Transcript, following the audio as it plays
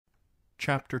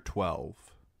Chapter 12.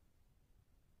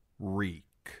 Reek.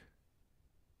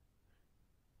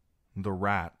 The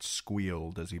rat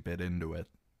squealed as he bit into it,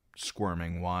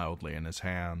 squirming wildly in his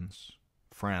hands,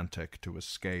 frantic to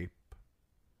escape.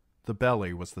 The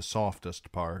belly was the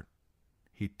softest part.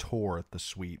 He tore at the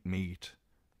sweet meat,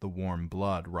 the warm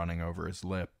blood running over his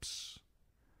lips.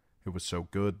 It was so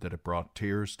good that it brought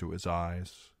tears to his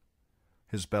eyes.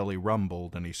 His belly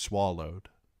rumbled and he swallowed.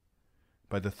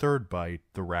 By the third bite,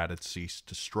 the rat had ceased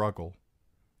to struggle,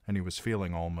 and he was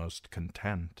feeling almost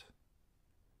content.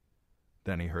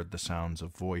 Then he heard the sounds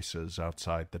of voices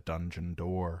outside the dungeon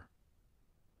door.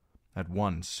 At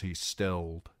once he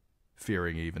stilled,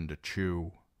 fearing even to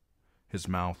chew. His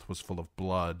mouth was full of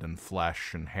blood and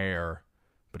flesh and hair,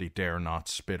 but he dare not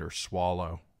spit or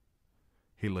swallow.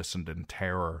 He listened in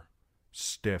terror,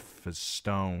 stiff as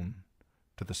stone,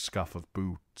 to the scuff of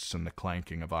boots and the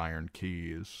clanking of iron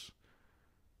keys.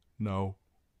 No,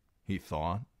 he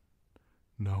thought.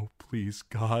 No, please,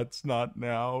 gods, not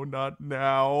now, not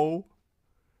now.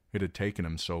 It had taken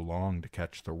him so long to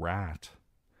catch the rat.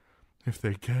 If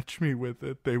they catch me with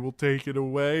it, they will take it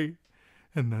away,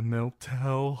 and then they'll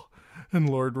tell, and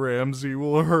Lord Ramsay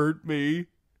will hurt me.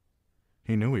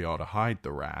 He knew he ought to hide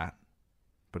the rat,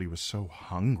 but he was so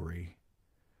hungry.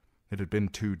 It had been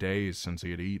 2 days since he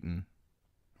had eaten,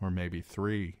 or maybe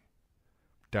 3.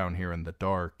 Down here in the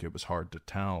dark, it was hard to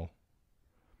tell.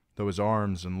 Though his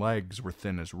arms and legs were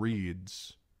thin as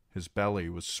reeds, his belly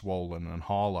was swollen and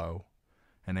hollow,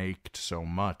 and ached so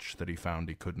much that he found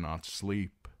he could not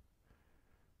sleep.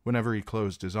 Whenever he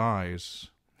closed his eyes,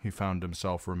 he found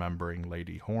himself remembering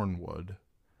Lady Hornwood.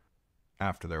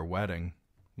 After their wedding,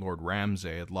 Lord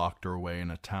Ramsay had locked her away in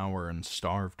a tower and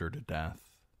starved her to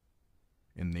death.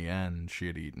 In the end, she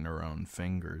had eaten her own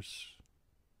fingers.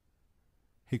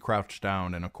 He crouched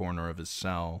down in a corner of his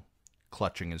cell,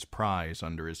 clutching his prize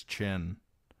under his chin.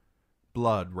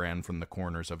 Blood ran from the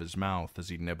corners of his mouth as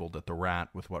he nibbled at the rat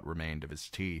with what remained of his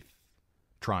teeth,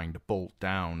 trying to bolt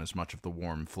down as much of the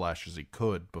warm flesh as he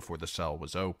could before the cell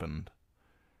was opened.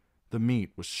 The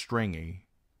meat was stringy,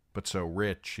 but so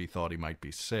rich he thought he might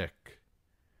be sick.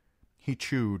 He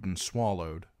chewed and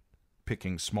swallowed,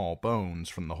 picking small bones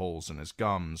from the holes in his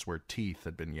gums where teeth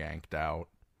had been yanked out.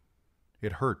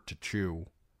 It hurt to chew,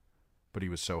 but he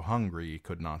was so hungry he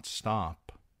could not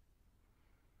stop.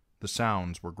 The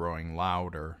sounds were growing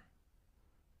louder.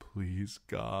 Please,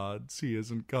 gods, he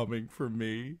isn't coming for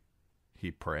me, he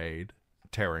prayed,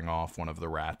 tearing off one of the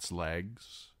rat's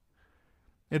legs.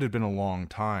 It had been a long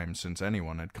time since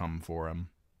anyone had come for him.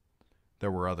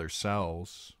 There were other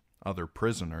cells, other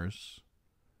prisoners.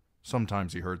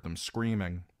 Sometimes he heard them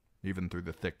screaming, even through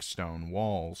the thick stone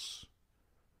walls.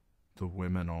 The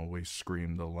women always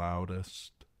screamed the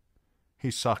loudest. He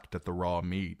sucked at the raw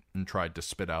meat and tried to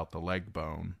spit out the leg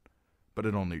bone, but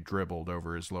it only dribbled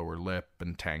over his lower lip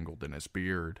and tangled in his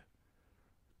beard.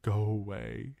 Go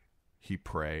away, he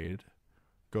prayed.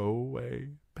 Go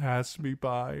away, pass me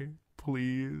by,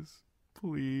 please,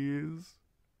 please.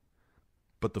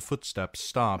 But the footsteps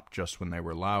stopped just when they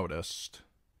were loudest,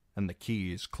 and the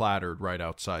keys clattered right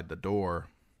outside the door.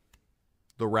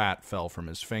 The rat fell from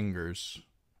his fingers.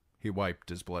 He wiped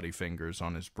his bloody fingers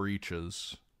on his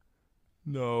breeches.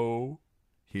 No,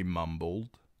 he mumbled.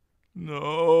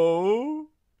 No.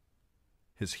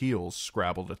 His heels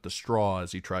scrabbled at the straw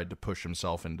as he tried to push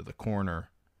himself into the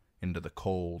corner, into the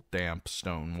cold, damp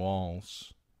stone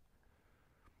walls.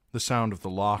 The sound of the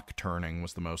lock turning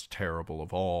was the most terrible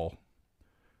of all.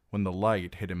 When the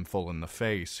light hit him full in the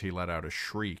face, he let out a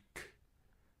shriek.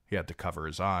 He had to cover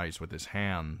his eyes with his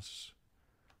hands.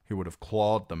 He would have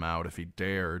clawed them out if he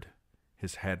dared.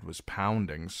 His head was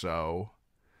pounding so.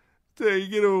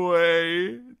 Take it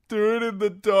away. Do it in the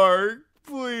dark,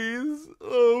 please.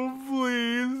 Oh,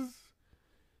 please.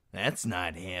 That's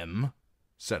not him,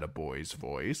 said a boy's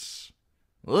voice.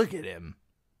 Look at him.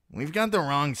 We've got the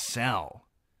wrong cell.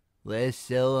 Last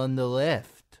cell on the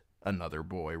left, another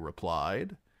boy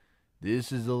replied.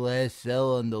 This is the last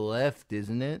cell on the left,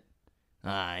 isn't it?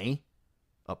 Aye.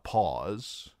 A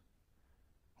pause.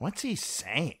 What's he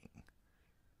saying?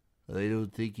 I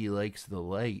don't think he likes the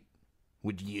light.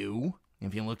 Would you,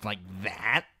 if you looked like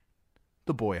that?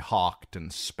 The boy hawked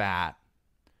and spat.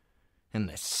 And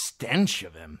the stench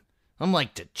of him. I'm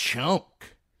like to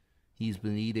choke. He's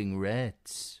been eating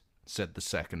rats, said the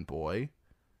second boy.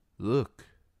 Look.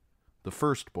 The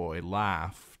first boy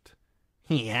laughed.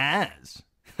 He has.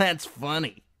 That's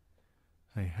funny.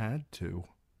 I had to.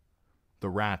 The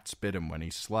rats bit him when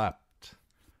he slept,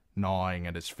 gnawing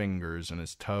at his fingers and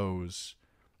his toes,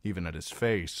 even at his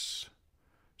face.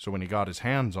 So when he got his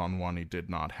hands on one, he did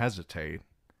not hesitate.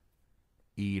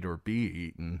 Eat or be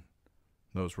eaten.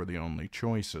 Those were the only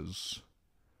choices.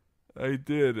 "I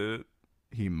did it,"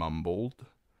 he mumbled.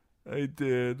 I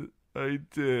did. I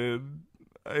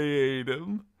ate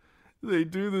him. They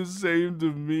do the same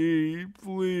to me,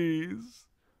 please."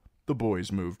 The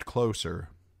boys moved closer,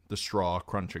 the straw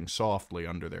crunching softly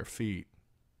under their feet.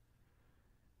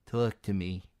 "Talk to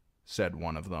me," said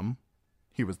one of them.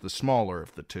 He was the smaller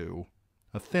of the two,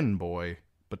 a thin boy,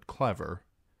 but clever.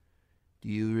 "Do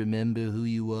you remember who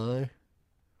you are?"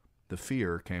 The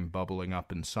fear came bubbling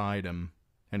up inside him,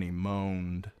 and he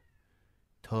moaned.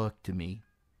 "Talk to me.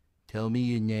 Tell me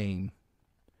your name."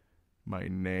 "My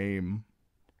name."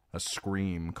 A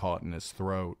scream caught in his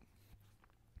throat.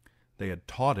 They had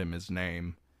taught him his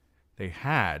name. They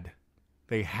had.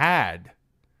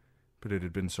 But it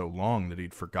had been so long that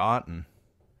he'd forgotten.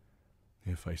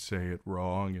 "If I say it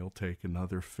wrong, he'll take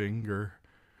another finger.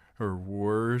 Or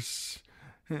worse,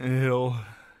 he'll...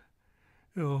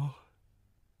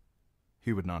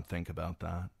 He would not think about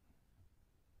that.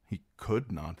 He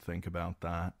could not think about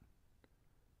that.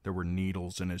 There were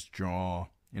needles in his jaw,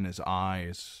 in his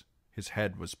eyes. His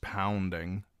head was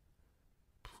pounding.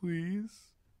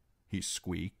 "Please," he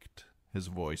squeaked, his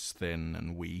voice thin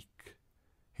and weak.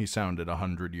 He sounded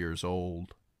 100 years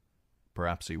old.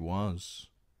 Perhaps he was.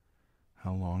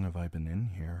 "How long have I been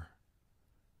in here?"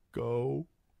 "Go,"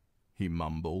 he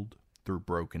mumbled, through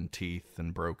broken teeth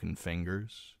and broken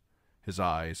fingers. His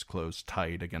eyes closed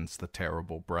tight against the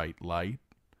terrible bright light.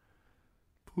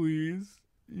 "Please,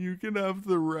 you can have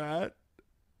the rat.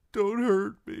 Don't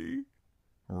hurt me."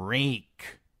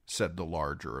 "Reek," said the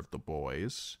larger of the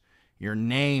boys. "Your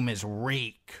name is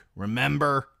Reek,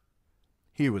 remember?"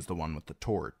 He was the one with the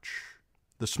torch.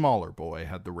 The smaller boy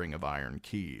had the ring of iron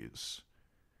keys.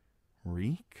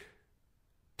 "Reek?"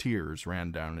 Tears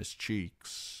ran down his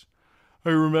cheeks. "I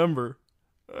remember.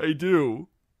 I do."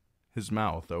 His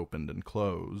mouth opened and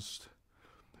closed.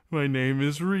 "My name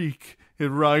is Reek. It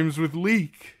rhymes with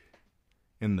leak."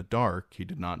 In the dark, he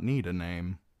did not need a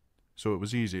name, so it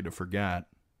was easy to forget.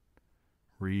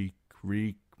 "Reek,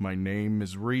 Reek, my name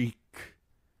is Reek."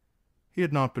 He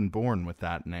had not been born with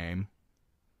that name.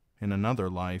 In another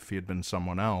life, he had been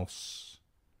someone else.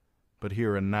 But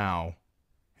here and now,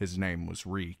 his name was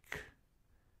Reek.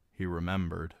 He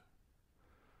remembered.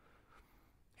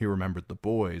 He remembered the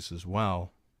boys as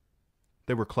well.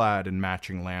 They were clad in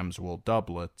matching lamb's wool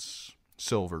doublets,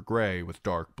 silver gray with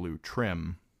dark blue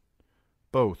trim.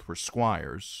 Both were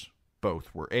squires,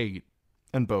 both were 8,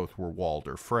 and both were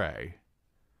Walder Frey.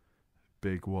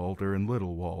 Big Walder and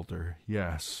Little Walder,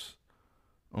 yes.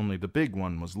 Only the big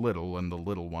one was little and the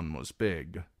little one was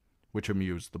big, which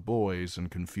amused the boys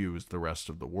and confused the rest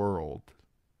of the world.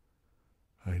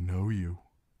 "I know you,"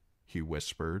 he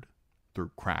whispered,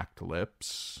 through cracked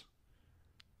lips.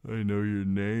 "I know your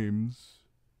names."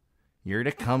 "You're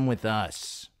to come with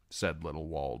us," said Little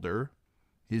Walder.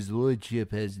 "His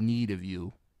lordship has need of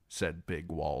you," said Big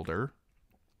Walder.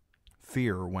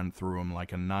 Fear went through him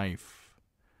like a knife.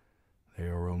 They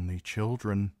are only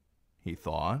children, he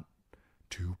thought.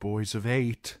 2 boys of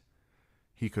 8.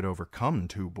 He could overcome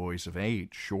 2 boys of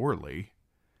 8, surely.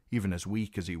 Even as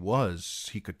weak as he was,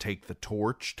 he could take the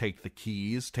torch, take the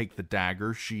keys, take the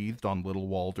dagger sheathed on Little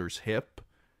Walder's hip.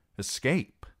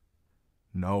 Escape.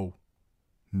 No,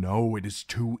 it is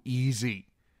too easy.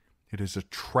 It is a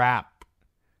trap.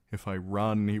 If I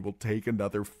run, he will take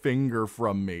another finger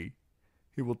from me.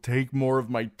 He will take more of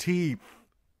my teeth.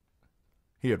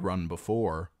 He had run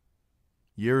before.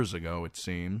 Years ago, it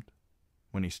seemed,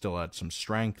 when he still had some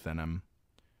strength in him,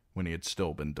 when he had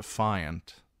still been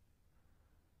defiant.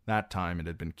 That time it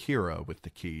had been Kira with the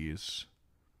keys.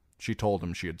 She told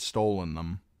him she had stolen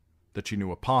them, that she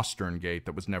knew a postern gate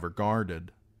that was never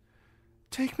guarded.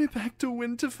 "Take me back to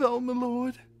Winterfell, my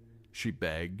lord," she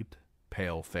begged,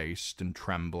 pale-faced and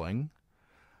trembling.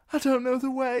 "I don't know the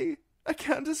way. I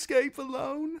can't escape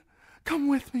alone. Come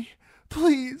with me,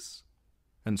 please."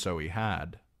 And so he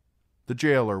had. The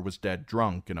jailer was dead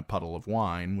drunk in a puddle of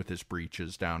wine with his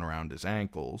breeches down around his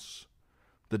ankles.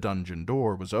 The dungeon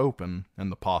door was open,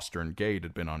 and the postern gate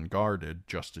had been unguarded,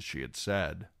 just as she had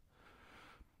said.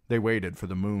 They waited for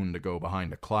the moon to go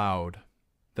behind a cloud,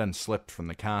 then slipped from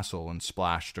the castle and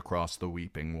splashed across the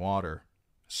weeping water,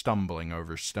 stumbling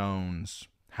over stones,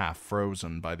 half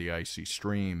frozen by the icy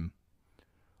stream.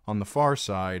 On the far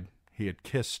side, he had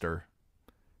kissed her.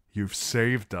 "You've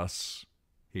saved us,"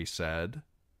 he said.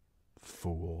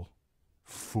 Fool.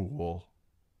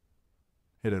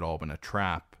 It had all been a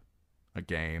trap, a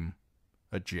game,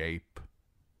 a jape.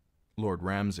 Lord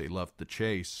Ramsay loved the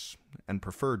chase and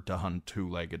preferred to hunt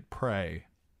 2-legged prey.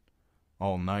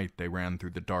 All night they ran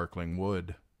through the darkling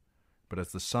wood, But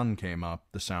as the sun came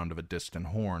up, the sound of a distant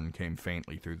horn came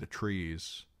faintly through the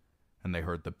trees, and they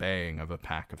heard the baying of a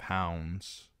pack of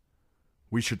hounds.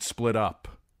 "We should split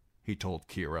up," he told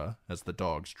Kira as the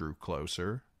dogs drew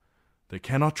closer. "They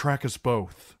cannot track us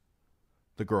both."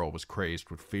 The girl was crazed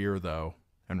with fear, though,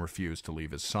 and refused to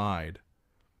leave his side,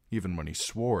 even when he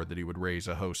swore that he would raise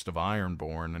a host of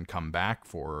Ironborn and come back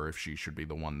for her if she should be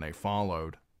the one they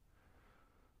followed.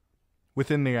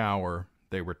 Within the hour,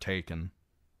 they were taken.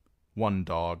 One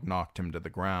dog knocked him to the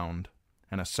ground,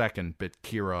 and a second bit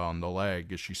Kira on the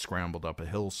leg as she scrambled up a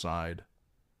hillside.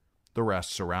 The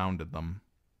rest surrounded them,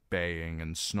 baying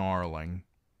and snarling,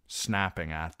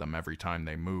 snapping at them every time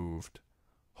they moved,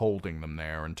 holding them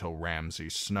there until Ramsay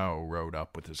Snow rode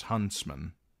up with his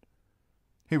huntsman.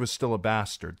 He was still a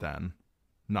bastard then,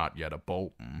 not yet a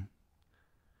Bolton.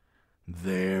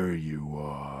 "There you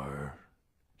are,"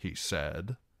 he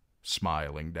said,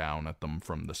 smiling down at them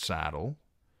from the saddle.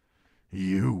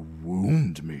 "You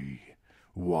wound me,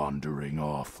 wandering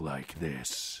off like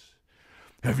this.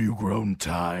 Have you grown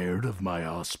tired of my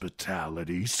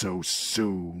hospitality so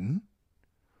soon?"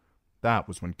 That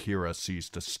was when Kira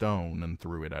seized a stone and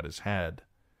threw it at his head.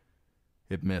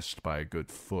 It missed by a good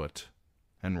foot,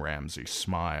 and Ramsay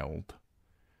smiled.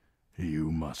 "You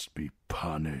must be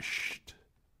punished."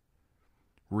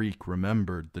 Reek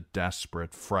remembered the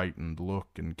desperate, frightened look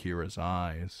in Kira's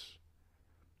eyes.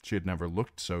 She had never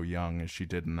looked so young as she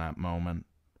did in that moment,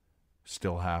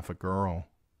 still half a girl.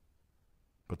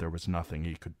 But there was nothing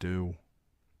he could do.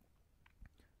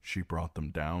 She brought them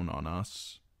down on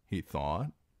us, he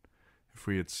thought. If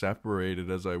we had separated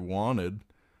as I wanted,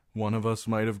 one of us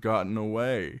might have gotten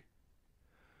away.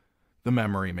 The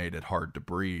memory made it hard to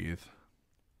breathe.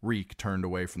 Reek turned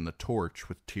away from the torch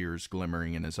with tears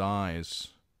glimmering in his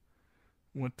eyes.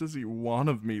 "What does he want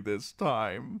of me this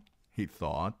time?" he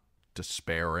thought,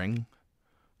 despairing.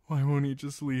 "Why won't he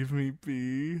just leave me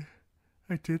be?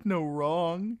 I did no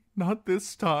wrong, not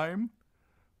this time.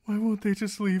 Why won't they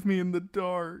just leave me in the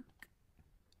dark?"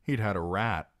 He'd had a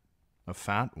rat, a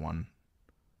fat one,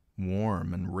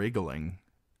 warm and wriggling.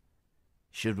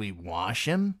 "Should we wash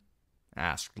him?"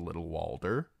 asked little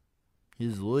Walder.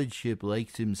 "His lordship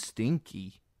likes him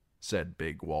stinky," said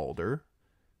big Walder.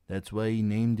 "That's why he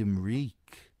named him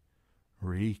Reek."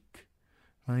 "Reek.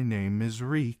 My name is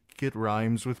Reek. It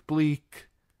rhymes with bleak."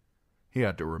 He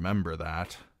had to remember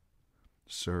that.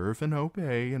 "Serve and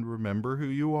obey and remember who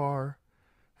you are,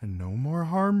 and no more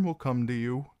harm will come to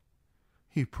you."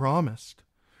 He promised.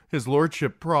 His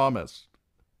lordship promised.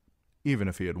 Even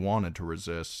if he had wanted to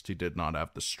resist, he did not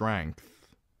have the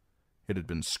strength. It had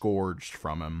been scourged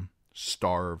from him,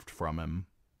 starved from him,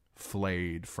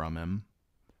 flayed from him.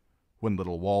 When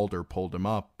little Walder pulled him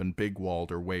up and big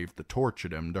Walder waved the torch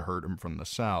at him to hurt him from the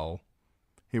cell,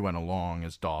 he went along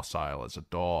as docile as a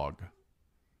dog.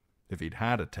 If he'd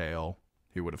had a tail,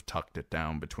 he would have tucked it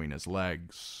down between his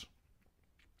legs.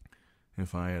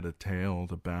 If I had a tail,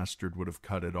 the bastard would have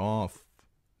cut it off.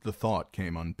 The thought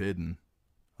came unbidden.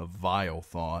 A vile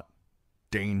thought.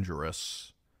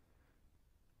 Dangerous.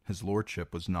 His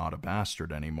lordship was not a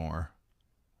bastard anymore.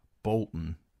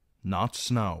 Bolton, not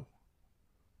Snow.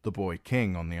 The boy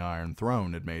king on the Iron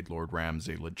Throne had made Lord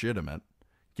Ramsay legitimate,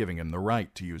 giving him the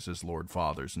right to use his lord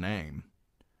father's name.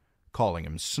 Calling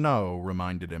him Snow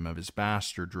reminded him of his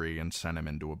bastardry and sent him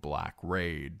into a black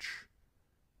rage.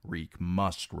 Reek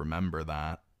must remember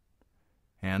that.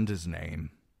 And his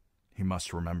name. He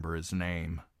must remember his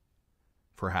name.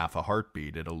 For half a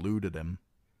heartbeat it eluded him,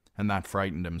 and that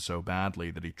frightened him so badly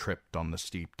that he tripped on the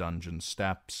steep dungeon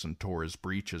steps and tore his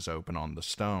breeches open on the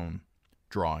stone,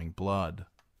 drawing blood.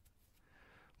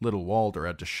 Little Walder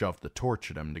had to shove the torch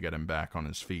at him to get him back on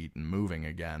his feet and moving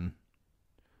again.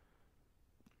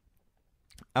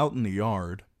 Out in the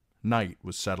yard, night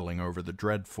was settling over the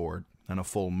Dreadfort, and a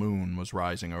full moon was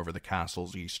rising over the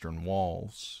castle's eastern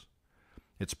walls.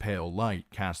 Its pale light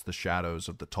cast the shadows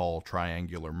of the tall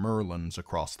triangular merlons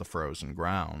across the frozen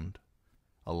ground,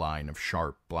 a line of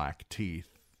sharp black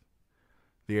teeth.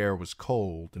 The air was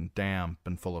cold and damp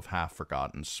and full of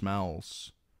half-forgotten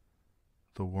smells.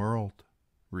 The world,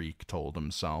 Reek told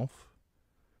himself.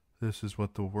 This is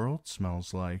what the world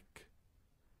smells like.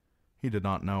 He did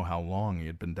not know how long he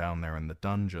had been down there in the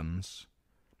dungeons,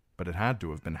 but it had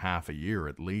to have been half a year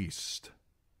at least.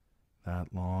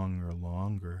 That long or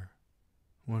longer.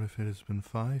 What if it has been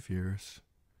 5 years?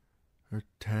 Or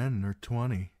 10 or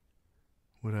 20?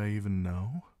 Would I even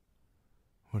know?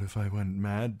 What if I went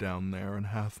mad down there and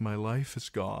half my life is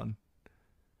gone?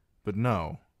 But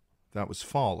no, that was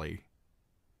folly.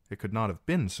 It could not have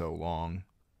been so long.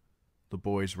 The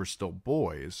boys were still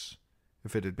boys.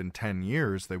 If it had been 10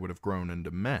 years, they would have grown into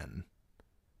men.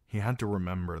 He had to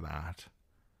remember that.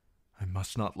 I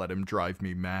must not let him drive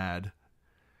me mad.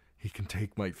 He can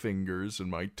take my fingers and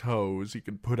my toes, he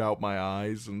can put out my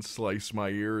eyes and slice my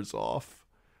ears off,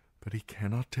 but he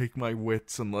cannot take my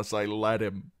wits unless I let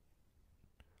him.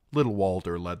 Little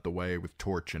Walter led the way with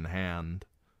torch in hand.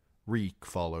 Reek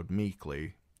followed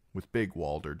meekly, with Big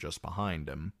Walter just behind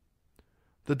him.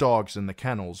 The dogs in the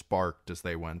kennels barked as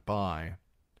they went by.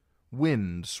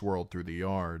 Wind swirled through the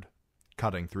yard,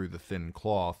 cutting through the thin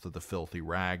cloth of the filthy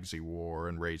rags he wore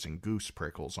and raising goose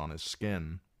prickles on his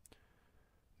skin.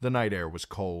 The night air was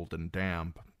cold and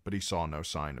damp, but he saw no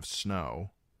sign of snow,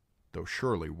 though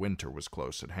surely winter was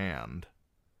close at hand.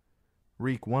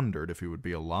 Reek wondered if he would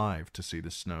be alive to see the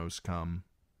snows come.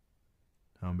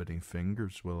 How many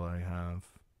fingers will I have?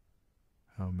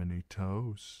 How many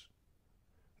toes?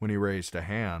 When he raised a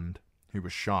hand, he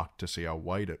was shocked to see how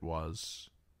white it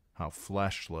was, how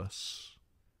fleshless.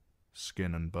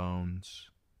 Skin and bones,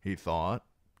 he thought.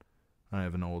 I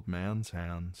have an old man's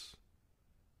hands.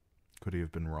 Could he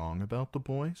have been wrong about the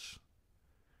boys?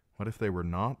 What if they were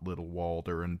not Little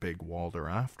Walter and Big Walter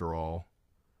after all,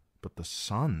 but the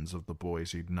sons of the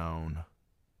boys he'd known?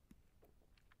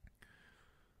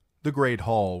 The great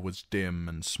hall was dim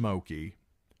and smoky.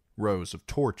 Rows of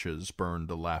torches burned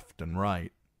to left and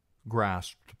right,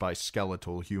 grasped by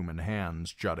skeletal human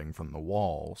hands jutting from the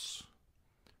walls.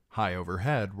 High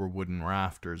overhead were wooden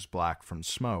rafters black from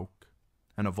smoke,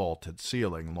 and a vaulted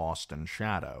ceiling lost in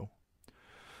shadow.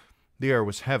 The air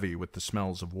was heavy with the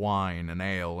smells of wine and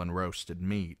ale and roasted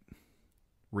meat.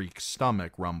 Reek's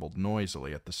stomach rumbled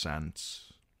noisily at the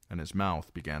scents, and his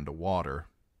mouth began to water.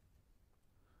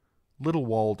 Little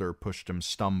Walter pushed him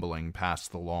stumbling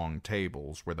past the long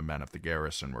tables where the men of the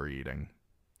garrison were eating.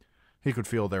 He could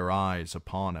feel their eyes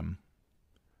upon him.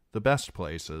 The best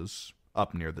places,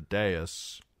 up near the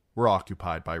dais, were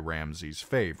occupied by Ramsay's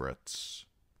favorites,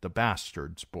 the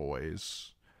Bastard's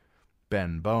boys.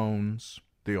 Ben Bones,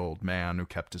 the old man who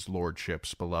kept his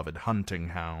lordship's beloved hunting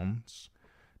hounds.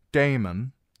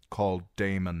 Damon, called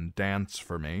Damon Dance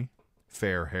for Me,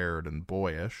 fair-haired and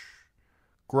boyish.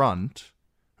 Grunt,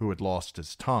 who had lost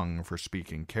his tongue for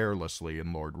speaking carelessly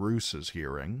in Lord Roos's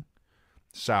hearing.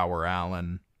 Sour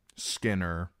Allen,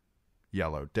 Skinner,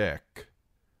 Yellow Dick.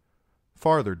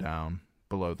 Farther down,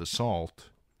 below the salt,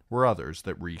 were others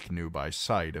that Reek knew by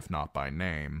sight if not by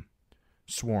name.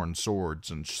 Sworn swords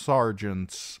and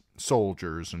sergeants,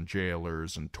 soldiers and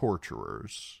jailers and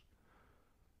torturers.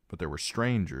 But there were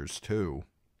strangers, too,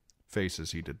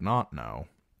 faces he did not know.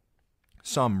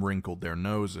 Some wrinkled their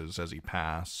noses as he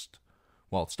passed,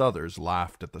 whilst others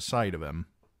laughed at the sight of him.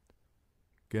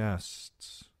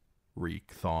 Guests,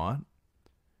 Reek thought,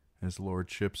 his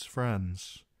lordship's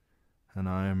friends, and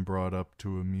I am brought up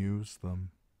to amuse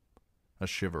them. A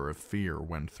shiver of fear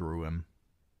went through him.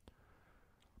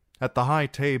 At the high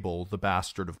table, the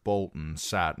Bastard of Bolton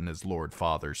sat in his lord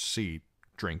father's seat,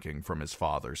 drinking from his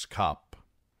father's cup.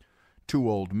 2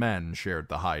 old men shared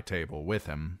the high table with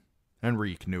him, and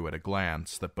Reek knew at a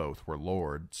glance that both were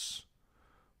lords.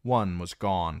 One was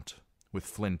gaunt, with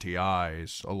flinty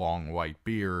eyes, a long white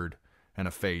beard, and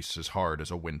a face as hard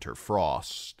as a winter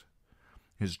frost.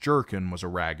 His jerkin was a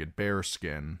ragged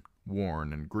bearskin,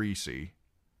 worn and greasy.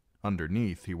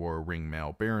 Underneath he wore a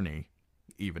ringmail byrnie,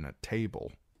 even at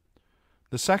table.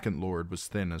 The second lord was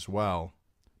thin as well,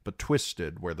 but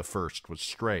twisted where the first was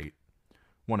straight.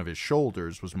 One of his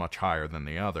shoulders was much higher than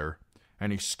the other,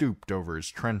 and he stooped over his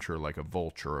trencher like a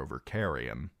vulture over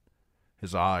carrion.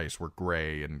 His eyes were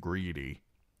gray and greedy,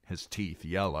 his teeth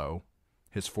yellow,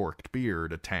 his forked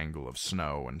beard a tangle of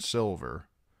snow and silver.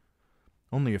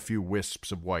 Only a few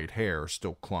wisps of white hair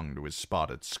still clung to his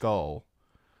spotted skull,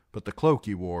 but the cloak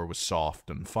he wore was soft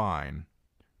and fine,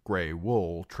 gray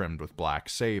wool trimmed with black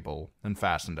sable and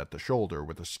fastened at the shoulder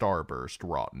with a starburst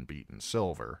wrought in beaten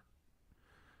silver.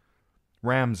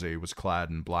 Ramsay was clad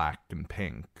in black and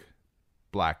pink,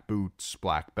 black boots,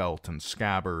 black belt and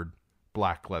scabbard,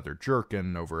 black leather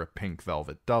jerkin over a pink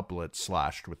velvet doublet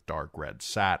slashed with dark red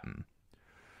satin.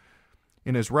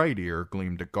 In his right ear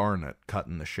gleamed a garnet cut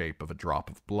in the shape of a drop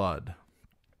of blood.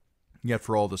 Yet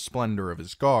for all the splendor of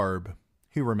his garb,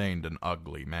 he remained an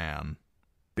ugly man,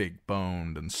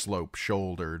 big-boned and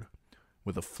slope-shouldered,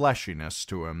 with a fleshiness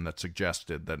to him that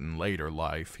suggested that in later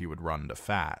life he would run to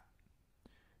fat.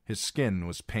 His skin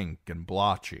was pink and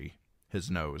blotchy, his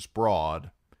nose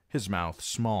broad, his mouth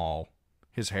small,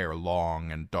 his hair long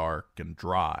and dark and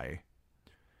dry.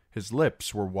 His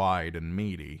lips were wide and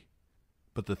meaty,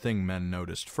 but the thing men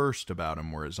noticed first about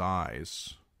him were his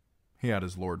eyes. He had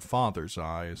his lord father's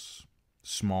eyes,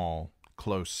 small,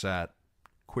 close-set,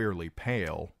 queerly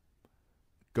pale.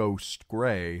 Ghost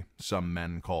gray, some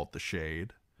men called the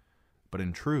shade, but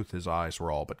in truth his eyes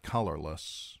were all but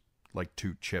colorless, like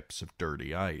 2 chips of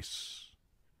dirty ice.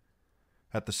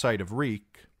 At the sight of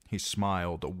Reek, he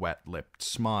smiled a wet-lipped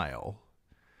smile.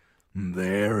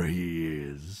 "There he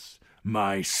is,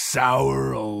 my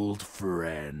sour old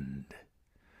friend."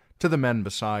 To the men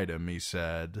beside him, he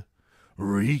said,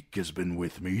 "Reek has been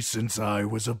with me since I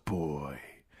was a boy.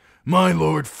 My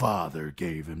Lord Father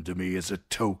gave him to me as a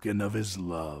token of his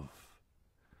love."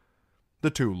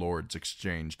 The 2 lords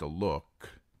exchanged a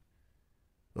look.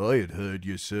 "I had heard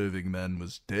your serving man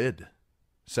was dead,"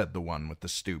 said the one with the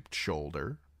stooped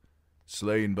shoulder.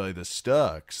 "Slain by the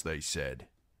Starks, they said."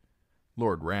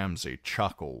 Lord Ramsay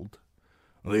chuckled.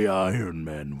 "The Iron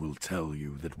Men will tell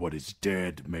you that what is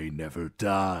dead may never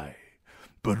die,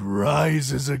 but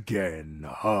rises again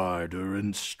harder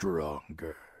and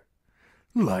stronger.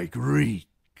 Like Reek.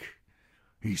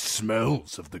 He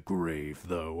smells of the grave,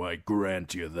 though, I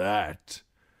grant you that.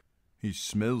 He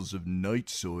smells of night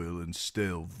soil and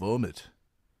stale vomit."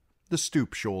 The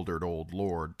stoop-shouldered old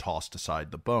lord tossed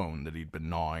aside the bone that he'd been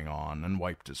gnawing on and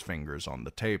wiped his fingers on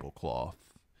the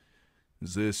tablecloth.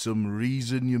 "Is there some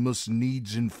reason you must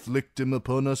needs inflict him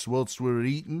upon us whilst we're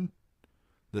eating?"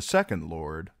 The second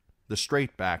lord, the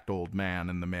straight-backed old man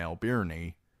in the mail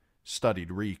birnie,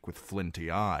 studied Reek with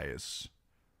flinty eyes.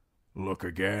 "Look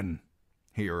again,"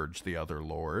 he urged the other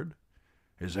lord.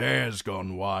 "His hair's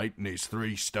gone white and he's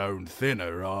 3 stone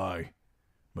thinner, aye.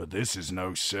 But this is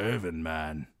no serving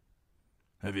man.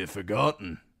 Have you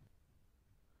forgotten?"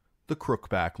 The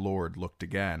crookback lord looked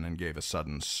again and gave a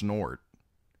sudden snort.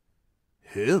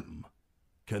 "Him?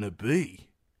 Can it be?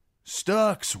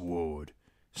 Stark's ward,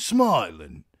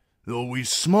 smiling, always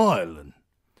smiling.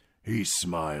 He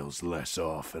smiles less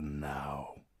often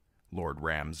now," Lord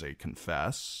Ramsay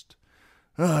confessed.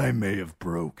 "I may have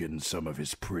broken some of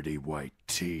his pretty white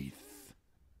teeth."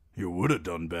 "You would have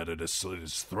done better to slit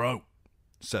his throat,"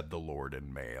 said the lord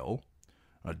in mail.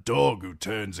 "A dog who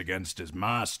turns against his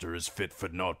master is fit for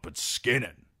naught but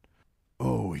skinning."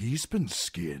 "Oh, he's been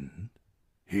skinned,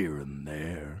 here and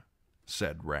there,"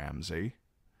 said Ramsay.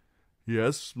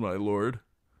 "Yes, my lord.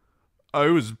 I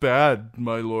was bad,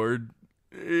 my lord.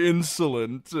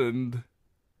 Insolent and—"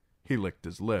 He licked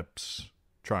his lips,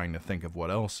 trying to think of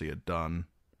what else he had done.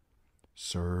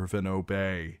 "Serve and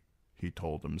obey," he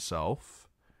told himself,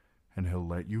 "and he'll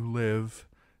let you live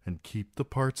and keep the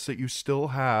parts that you still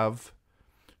have.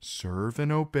 Serve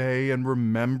and obey and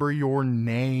remember your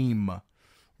name.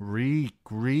 Reek,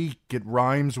 Reek, it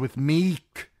rhymes with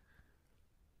meek."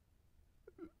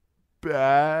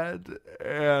 "Bad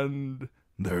and—"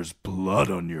 "There's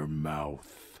blood on your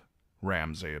mouth,"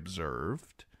 Ramsay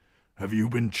observed. "Have you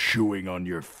been chewing on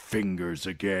your fingers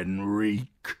again,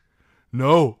 Reek?"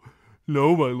 No,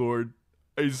 my lord,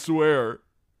 I swear."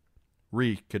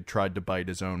 Reek had tried to bite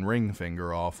his own ring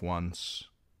finger off once,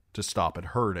 to stop it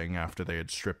hurting after they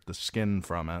had stripped the skin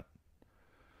from it.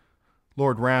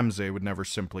 Lord Ramsay would never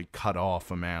simply cut off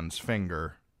a man's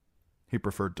finger. He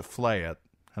preferred to flay it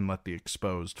and let the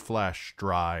exposed flesh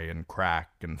dry and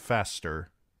crack and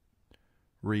fester.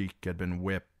 Reek had been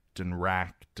whipped and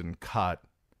racked and cut,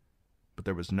 but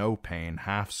there was no pain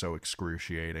half so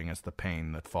excruciating as the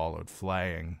pain that followed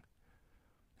flaying.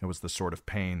 It was the sort of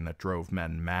pain that drove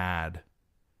men mad,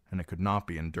 and it could not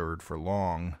be endured for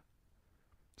long.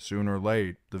 Soon or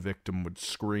late, the victim would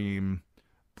scream,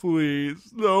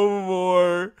 "Please, no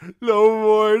more,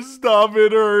 stop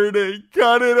it hurting,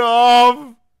 cut it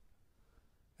off!"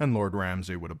 And Lord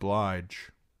Ramsay would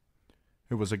oblige.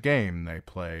 It was a game they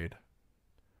played.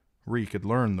 Reek had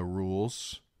learned the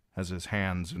rules, as his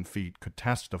hands and feet could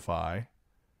testify,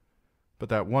 but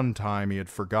that one time he had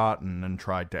forgotten and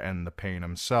tried to end the pain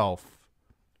himself,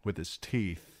 with his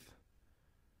teeth.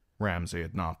 Ramsay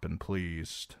had not been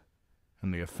pleased,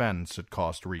 and the offense had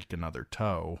cost Reek another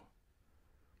toe.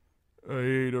 "I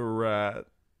ate a rat,"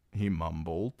 he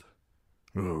mumbled.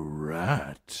 "A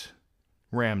rat?"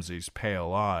 Ramsay's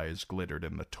pale eyes glittered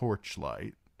in the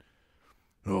torchlight.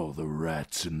 "All the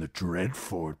rats in the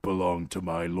Dreadfort belong to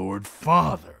my Lord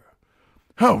Father.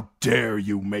 How dare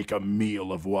you make a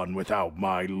meal of one without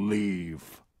my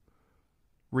leave?"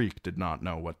 Reek did not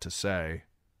know what to say,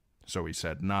 so he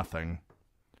said nothing.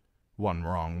 One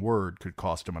wrong word could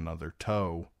cost him another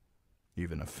toe,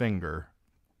 even a finger.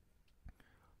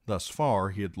 Thus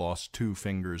far he had lost 2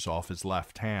 fingers off his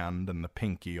left hand and the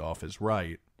pinky off his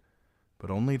right, but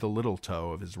only the little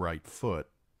toe of his right foot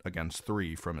against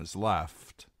 3 from his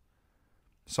left.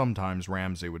 Sometimes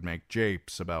Ramsay would make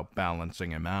japes about balancing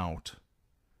him out.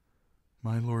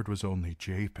 "My lord was only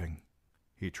japing,"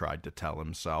 he tried to tell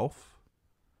himself.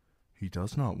 "He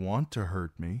does not want to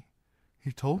hurt me.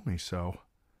 He told me so.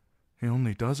 He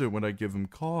only does it when I give him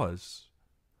cause.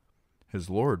 His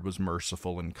lord was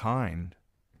merciful and kind.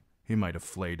 He might have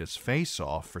flayed his face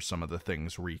off for some of the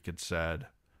things Reek had said,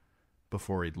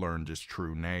 before he'd learned his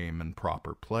true name and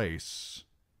proper place.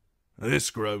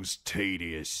 "This grows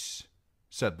tedious,"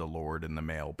 said the lord in the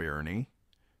male Birney.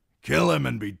 "Kill him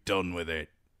and be done with it."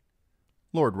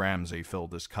 Lord Ramsay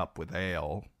filled his cup with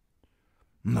ale.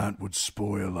 "That would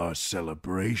spoil our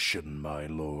celebration, my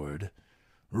lord.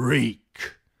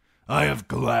 Reek, I have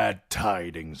glad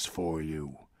tidings for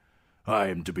you. I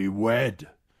am to be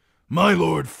wed. My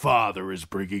lord father is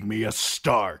bringing me a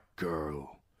Stark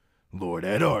girl, Lord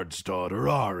Eddard's daughter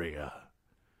Arya.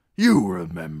 You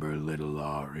remember little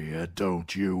Arya,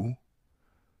 don't you?"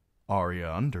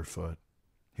 Arya Underfoot,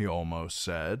 he almost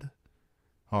said.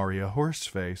 Arya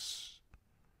Horseface.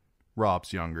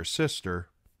 Rob's younger sister,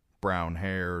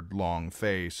 brown-haired,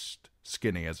 long-faced,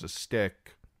 skinny as a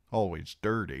stick, always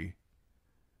dirty.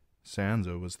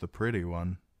 Sansa was the pretty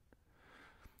one.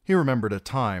 He remembered a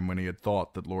time when he had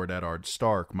thought that Lord Eddard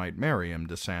Stark might marry him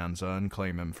to Sansa and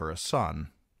claim him for a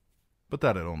son, but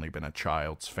that had only been a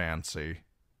child's fancy.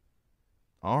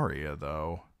 Arya,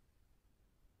 though.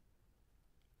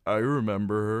 I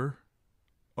remember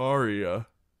her. Arya.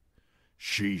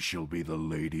 "She shall be the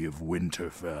Lady of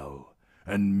Winterfell,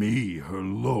 and me her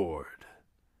lord."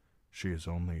 She is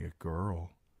only a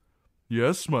girl.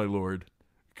 Yes, my lord.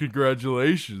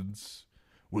 Congratulations.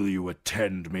 "Will you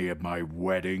attend me at my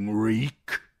wedding,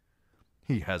 Reek?"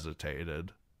 He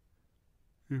hesitated.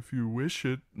 If you wish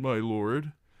it, my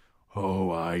lord.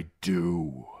 "Oh, I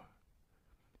do."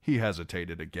 He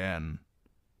hesitated again,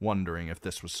 wondering if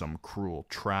this was some cruel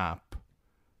trap.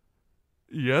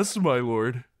 Yes, my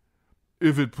lord.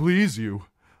 If it please you,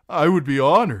 I would be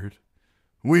honored.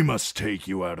 "We must take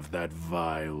you out of that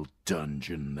vile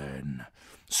dungeon, then.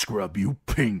 Scrub you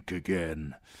pink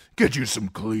again. Get you some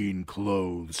clean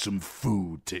clothes, some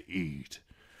food to eat.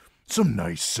 Some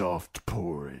nice soft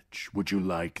porridge. Would you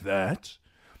like that?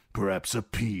 Perhaps a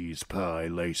peas pie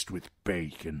laced with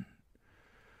bacon.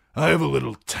 I have a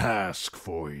little task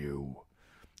for you,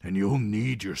 and you'll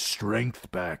need your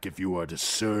strength back if you are to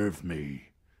serve me.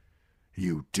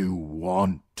 You do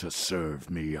want to serve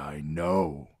me, I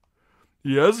know."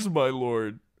 Yes, my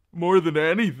lord, more than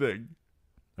anything.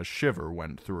 A shiver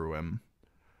went through him.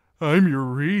 I'm your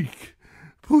Reek.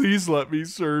 Please let me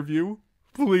serve you.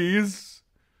 Please.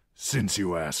 "Since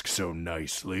you ask so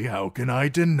nicely, how can I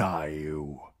deny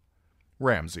you?"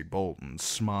 Ramsay Bolton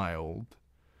smiled.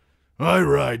 "I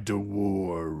ride to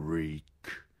war, Reek,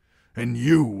 and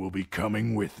you will be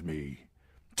coming with me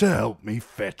to help me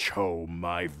fetch home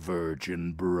my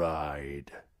virgin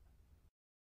bride."